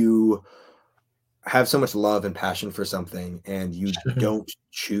you have so much love and passion for something, and you don't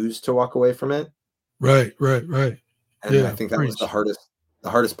choose to walk away from it. Right. And I think that was the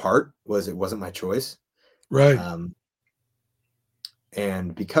hardest part, was it wasn't my choice. Right.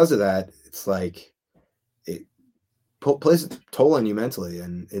 And because of that, it's like it plays a toll on you mentally,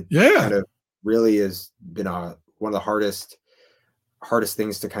 and it kind of really has been one of the hardest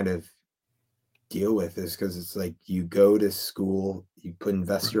things to kind of deal with, is because it's like you go to school, you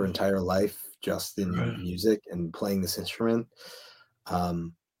invest your entire life just in music and playing this instrument.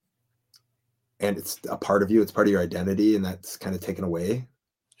 And it's a part of you, it's part of your identity, and that's kind of taken away.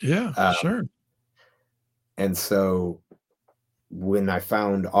 Sure. And so when I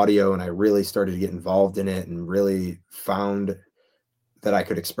found audio and I really started to get involved in it and really found that I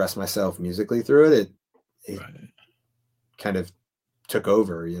could express myself musically through it, it kind of took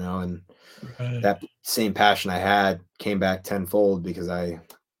over, and that same passion I had came back tenfold, because I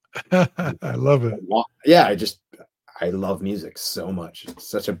love it. I love music so much. It's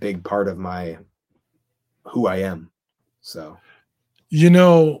such a big part of who I am. So,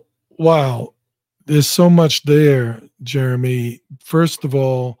 wow, there's so much there, Jeremy. First of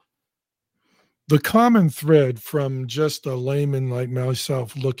all, the common thread from just a layman like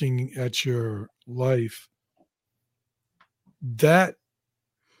myself looking at your life, that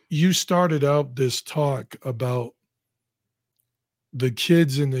you started out this talk about the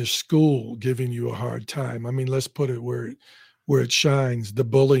kids in this school giving you a hard time. I mean, let's put it where it shines, the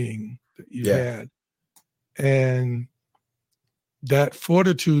bullying that you had. And that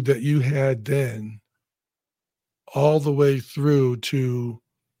fortitude that you had then, all the way through to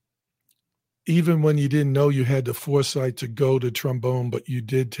even when you didn't know you had the foresight to go to trombone, but you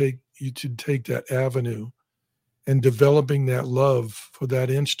did take that avenue, and developing that love for that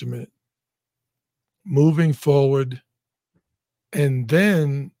instrument, moving forward, and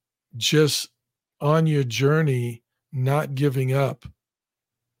then just on your journey, not giving up.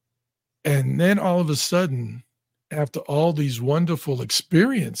 And then all of a sudden, after all these wonderful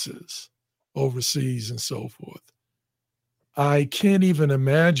experiences overseas and so forth, I can't even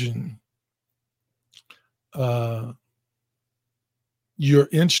imagine your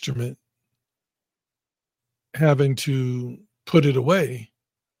instrument having to put it away,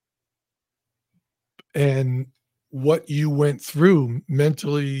 and what you went through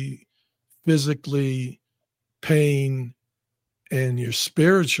mentally, physically, pain, and your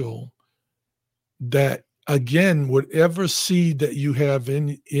spiritual, that again, whatever seed that you have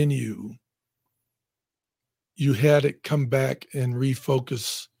in you, you had it come back and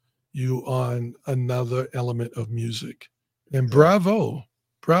refocus you on another element of music. And bravo,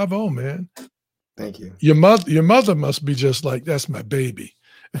 man. Thank you. Your mother must be just like, that's my baby.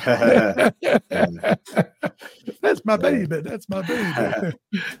 That's my baby. That's my baby.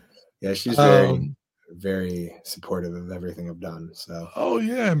 Yeah, she's very, very supportive of everything I've done. So. Oh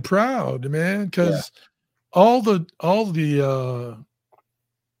yeah, I'm proud, man, because all the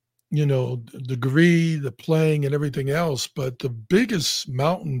degree, the playing, and everything else, but the biggest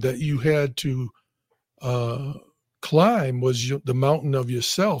mountain that you had to climb was the mountain of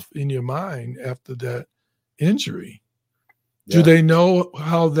yourself in your mind after that injury. Yeah. Do they know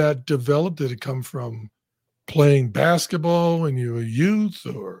how that developed? Did it come from playing basketball when you were youth,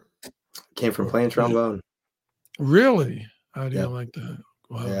 or came from playing trombone? Really? How do you like that?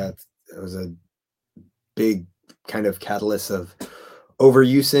 Wow. Yeah, it was a big kind of catalyst of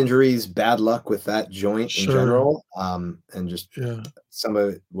overuse injuries, bad luck with that joint in general, and just some of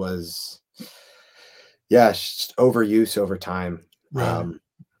it was just overuse over time. Right.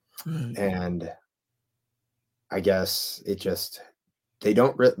 And I guess it just, they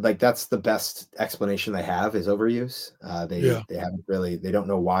don't like, that's the best explanation they have is overuse. They haven't really, they don't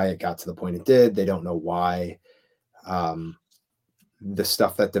know why it got to the point it did. They don't know why the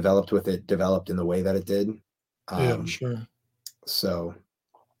stuff that developed with it developed in the way that it did. So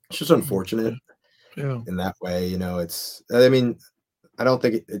it's just unfortunate in that way. It's, I mean, I don't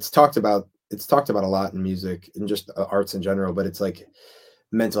think it's talked about a lot in music and just arts in general, but it's like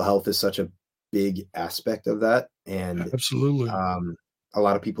mental health is such a big aspect of that. And absolutely, a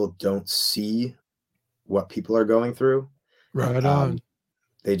lot of people don't see what people are going through. Right on.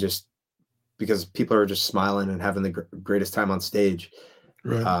 They just, because people are just smiling and having the greatest time on stage.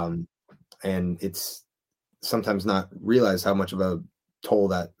 Right. And it's sometimes not realize how much of a toll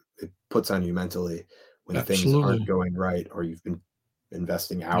that it puts on you mentally when things aren't going right, or you've been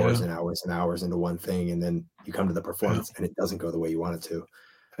investing hours and hours and hours into one thing, and then you come to the performance and it doesn't go the way you want it to.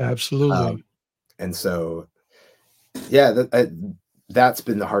 Absolutely. And so, that's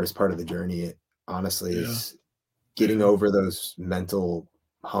been the hardest part of the journey, honestly, is getting over those mental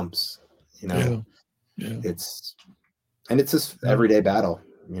humps, it's this everyday battle,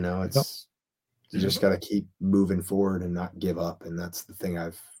 it's, you just got to keep moving forward and not give up. And that's the thing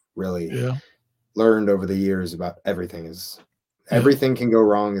I've really learned over the years about everything is everything can go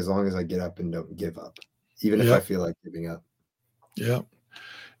wrong as long as I get up and don't give up, even if I feel like giving up. Yeah.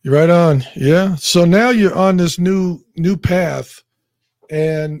 You're right on. Yeah. So now you're on this new path.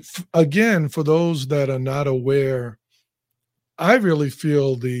 And again, for those that are not aware, I really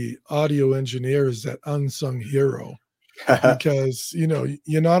feel the audio engineer is that unsung hero because,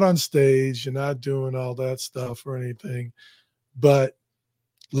 you're not on stage, you're not doing all that stuff or anything, but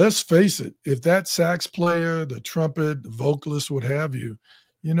let's face it, if that sax player, the trumpet, the vocalist, what have you,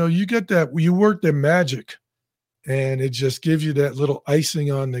 you get that, you work their magic. And it just gives you that little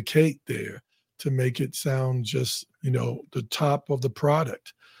icing on the cake there to make it sound just, the top of the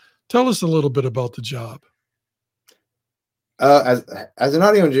product. Tell us a little bit about the job. As an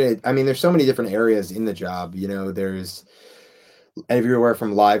audio engineer, I mean, there's so many different areas in the job. There's everywhere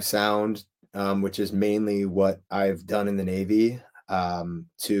from live sound, which is mainly what I've done in the Navy,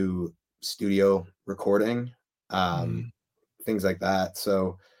 to studio recording, things like that.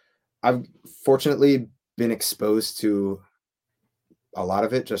 So I've fortunately been exposed to a lot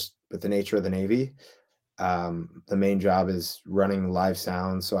of it just with the nature of the Navy. The main job is running live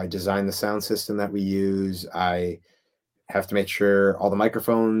sound. So I design the sound system that we use. I have to make sure all the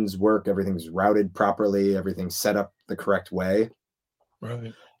microphones work, everything's routed properly, everything's set up the correct way.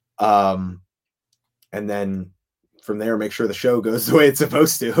 Right. And then from there make sure the show goes the way it's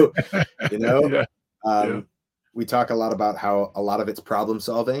supposed to, you know. Yeah. We talk a lot about how a lot of it's problem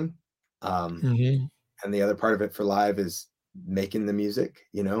solving, Mm-hmm. and the other part of it for live is making the music,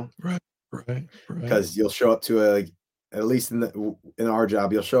 you know. Right. Because you'll show up to at least in our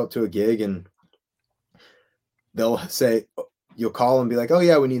job, you'll show up to a gig and they'll say, you'll call and be like, oh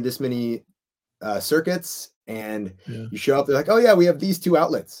yeah, we need this many circuits, and you show up, they're like, oh yeah, we have these 2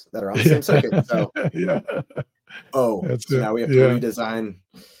 outlets that are on the same circuit. So now we have to redesign.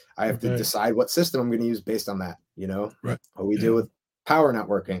 I have to decide what system I'm going to use based on that, you know. What we deal with power not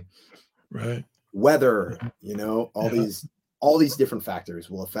working, weather, you know, all these different factors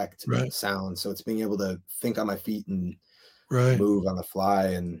will affect sound. So it's being able to think on my feet and move on the fly,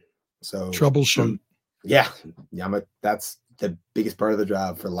 and so troubleshoot. That's the biggest part of the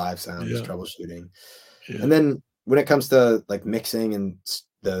job for live sound is troubleshooting. And then when it comes to like mixing and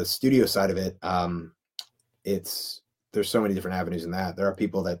the studio side of it, there's so many different avenues in that. There are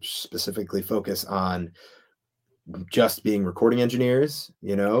people that specifically focus on just being recording engineers,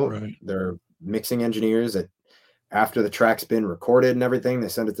 you know. They're mixing engineers that after the track's been recorded and everything, they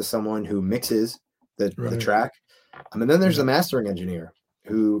send it to someone who mixes the track. And then there's the mastering engineer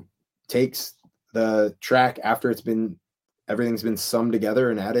who takes the track after everything's been summed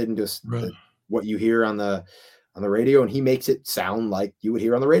together and added into what you hear on the radio, and he makes it sound like you would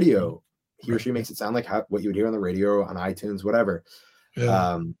hear on the radio. He or she makes it sound like what you would hear on the radio, on iTunes, whatever.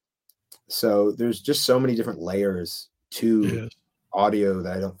 So there's just so many different layers to audio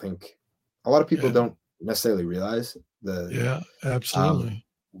that I don't think a lot of people don't necessarily realize. Absolutely.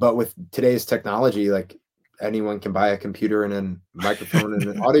 But with today's technology, like anyone can buy a computer and a microphone and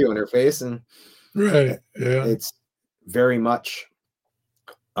an audio interface, and it's very much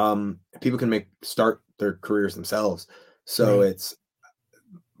people can start their careers themselves. So it's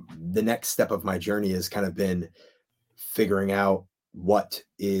the next step of my journey has kind of been figuring out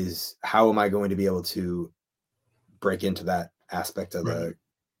how am I going to be able to break into that aspect of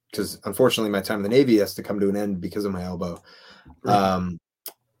because unfortunately my time in the Navy has to come to an end because of my elbow. But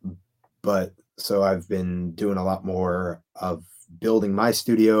so I've been doing a lot more of building my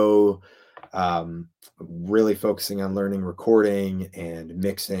studio, really focusing on learning recording and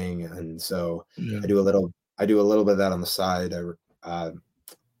mixing. And so I do a little bit of that on the side.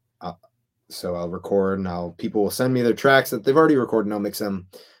 So I'll record and people will send me their tracks that they've already recorded and I'll mix them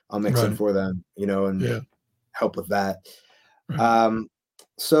for them, you know, and help with that.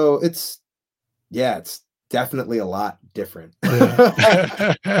 So it's definitely a lot different.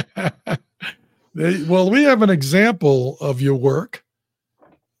 Well, we have an example of your work.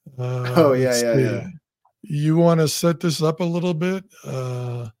 You want to set this up a little bit?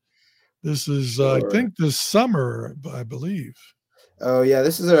 This is, I think, this summer, I believe. Oh yeah,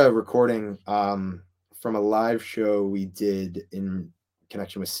 this is a recording from a live show we did in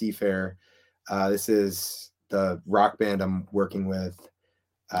connection with Seafair. This is the rock band I'm working with.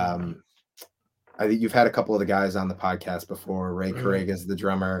 I think you've had a couple of the guys on the podcast before. Ray Carregas is the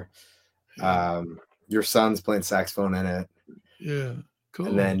drummer. Your son's playing saxophone in it. Yeah, cool.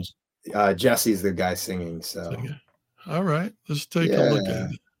 And then Jesse's the guy singing. So, all right, let's take a look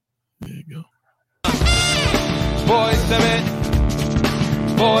at it. There you go. Boys to it,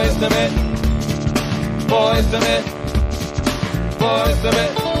 boys to it, boys to it, boys to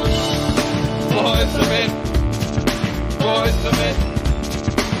it, boys to it, boys to it,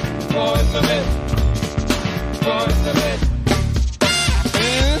 boys to it, boys to it.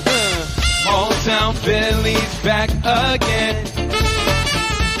 Hometown Philly's back again.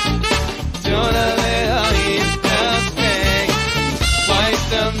 Doing a little East Coast thing.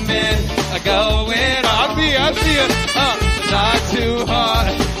 Twice a minute going on. I see it. Not too hard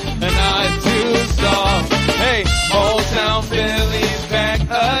and not too soft. Hey, Hometown Philly's back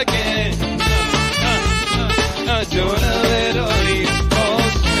again. Doing a little East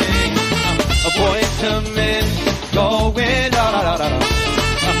Coast thing. Twice a minute going on.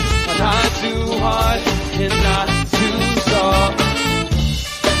 Not too hard and not too soft.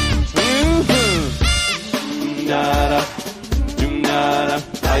 Nada, do nada,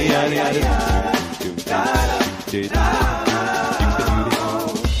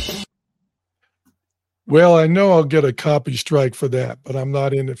 Well, I know I'll get a copy strike for that, but I'm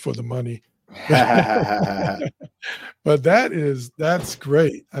not in it for the money. But that's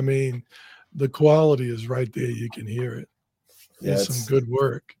great. I mean, the quality is right there. You can hear it. It's some good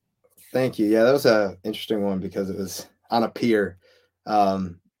work. Thank you. Yeah, that was an interesting one because it was on a pier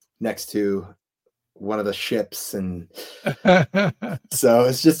next to one of the ships. And so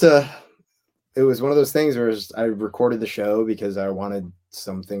it's just it was one of those things where I recorded the show because I wanted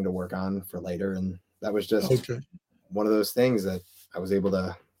something to work on for later. And that was just one of those things that I was able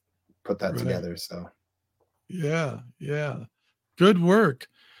to put that Right. together. So Yeah. Yeah. Good work.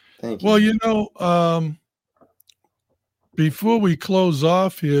 thank you. Well, before we close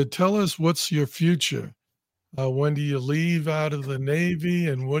off here, tell us what's your future. When do you leave out of the Navy,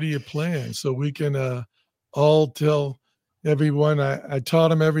 and what do you plan? So we can all tell everyone I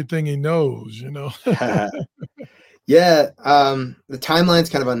taught him everything he knows, Yeah, the timeline's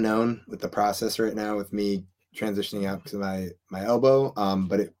kind of unknown with the process right now with me transitioning out because of my elbow,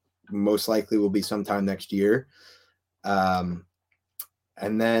 but it most likely will be sometime next year.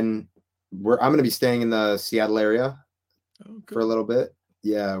 And then I'm going to be staying in the Seattle area for a little bit.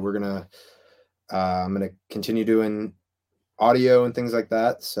 Yeah, I'm going to continue doing audio and things like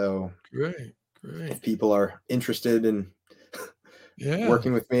that. So Great. if people are interested in Yeah.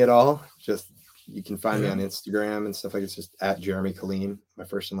 working with me at all, just you can find me Yeah. on Instagram and stuff like it's just at Jeremy Killeen, my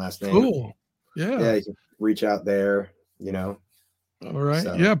first and last name. Cool. Yeah, Yeah. you can reach out there, All right.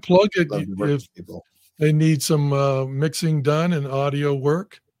 So, Yeah. Plug it love to work if with people. they need some mixing done and audio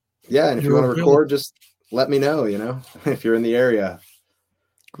work. Yeah, and if you You're want to available. record, just let me know, if you're in the area.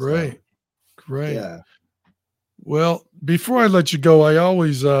 Great. So, Great. yeah. Well, before I let you go, I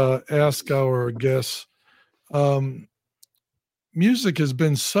always ask our guests, music has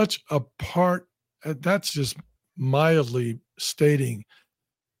been such a part, that's just mildly stating,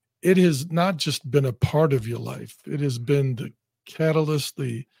 it has not just been a part of your life. It has been the catalyst,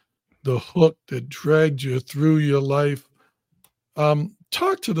 the hook that dragged you through your life.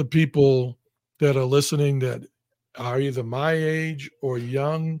 Talk to the people that are listening that are either my age or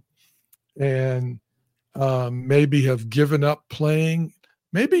young and maybe have given up playing.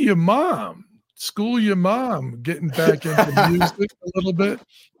 Maybe your mom, school your mom, getting back into music a little bit.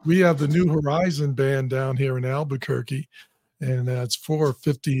 We have the New Horizon band down here in Albuquerque, and that's for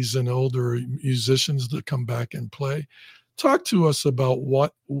 50s and older musicians that come back and play. Talk to us about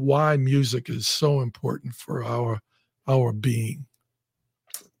why music is so important for our being.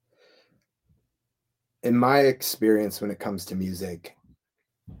 In my experience, when it comes to music,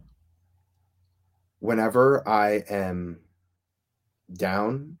 whenever I am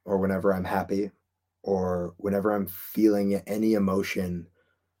down or whenever I'm happy or whenever I'm feeling any emotion,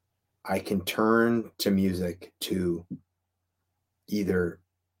 I can turn to music to either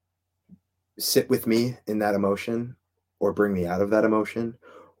sit with me in that emotion or bring me out of that emotion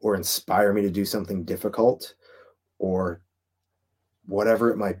or inspire me to do something difficult or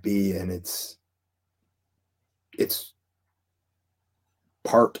whatever it might be. And it's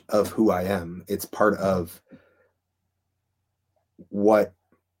part of who I am. It's part of what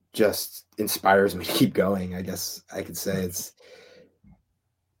just inspires me to keep going. I guess I could say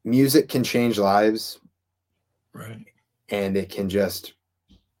music can change lives. Right. And it can just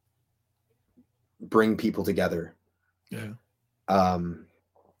bring people together. Yeah.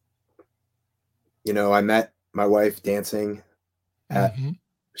 I met my wife dancing at,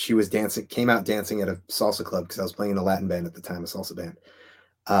 Mm-hmm. came out dancing at a salsa club because I was playing in a Latin band at the time, a salsa band.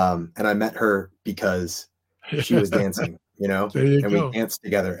 And I met her because she was dancing, There you and go. we danced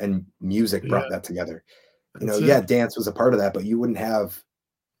together and music brought that together. That's it. Dance was a part of that, but you wouldn't have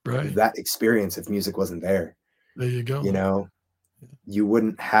Right. that experience if music wasn't there. There you go. You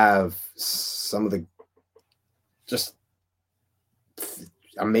wouldn't have some of the just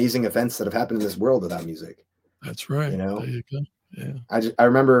amazing events that have happened in this world without music. That's right. There you go. Yeah. I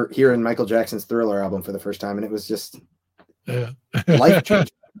remember hearing Michael Jackson's Thriller album for the first time, and it was just life changing.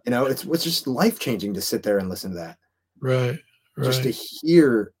 It's just life changing to sit there and listen to that. Right. Just to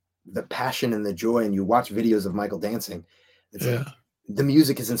hear the passion and the joy, and you watch videos of Michael dancing. It's like the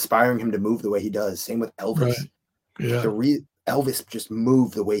music is inspiring him to move the way he does. Same with Elvis. Right. Yeah. Elvis just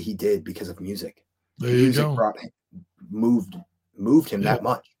moved the way he did because of music. There you Music go. moved him that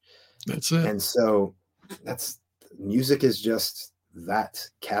much. That's it. And so music is just that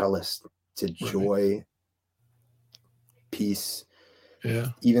catalyst to joy, peace,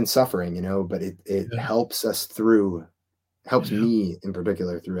 even suffering, but it helps us through, helps me in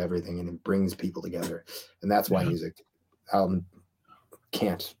particular through everything, and it brings people together. And that's why music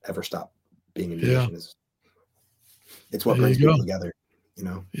can't ever stop being a musician. It's what brings people together,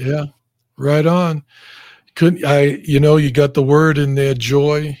 Yeah. Right on. You got the word in there,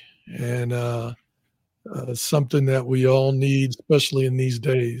 joy, and something that we all need, especially in these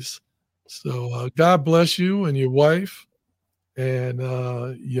days. So God bless you and your wife and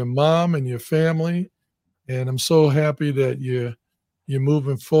your mom and your family. And I'm so happy that you're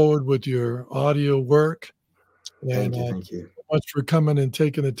moving forward with your audio work. And thank you so much for coming and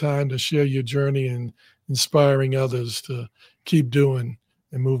taking the time to share your journey and inspiring others to keep doing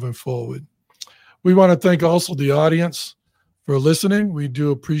and moving forward. we want to thank also the audience for listening. We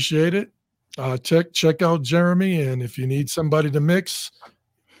do appreciate it. Check out Jeremy, and if you need somebody to mix,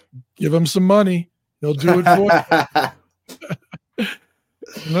 give him some money. He'll do it for you.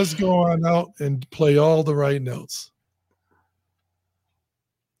 Let's go on out and play all the right notes.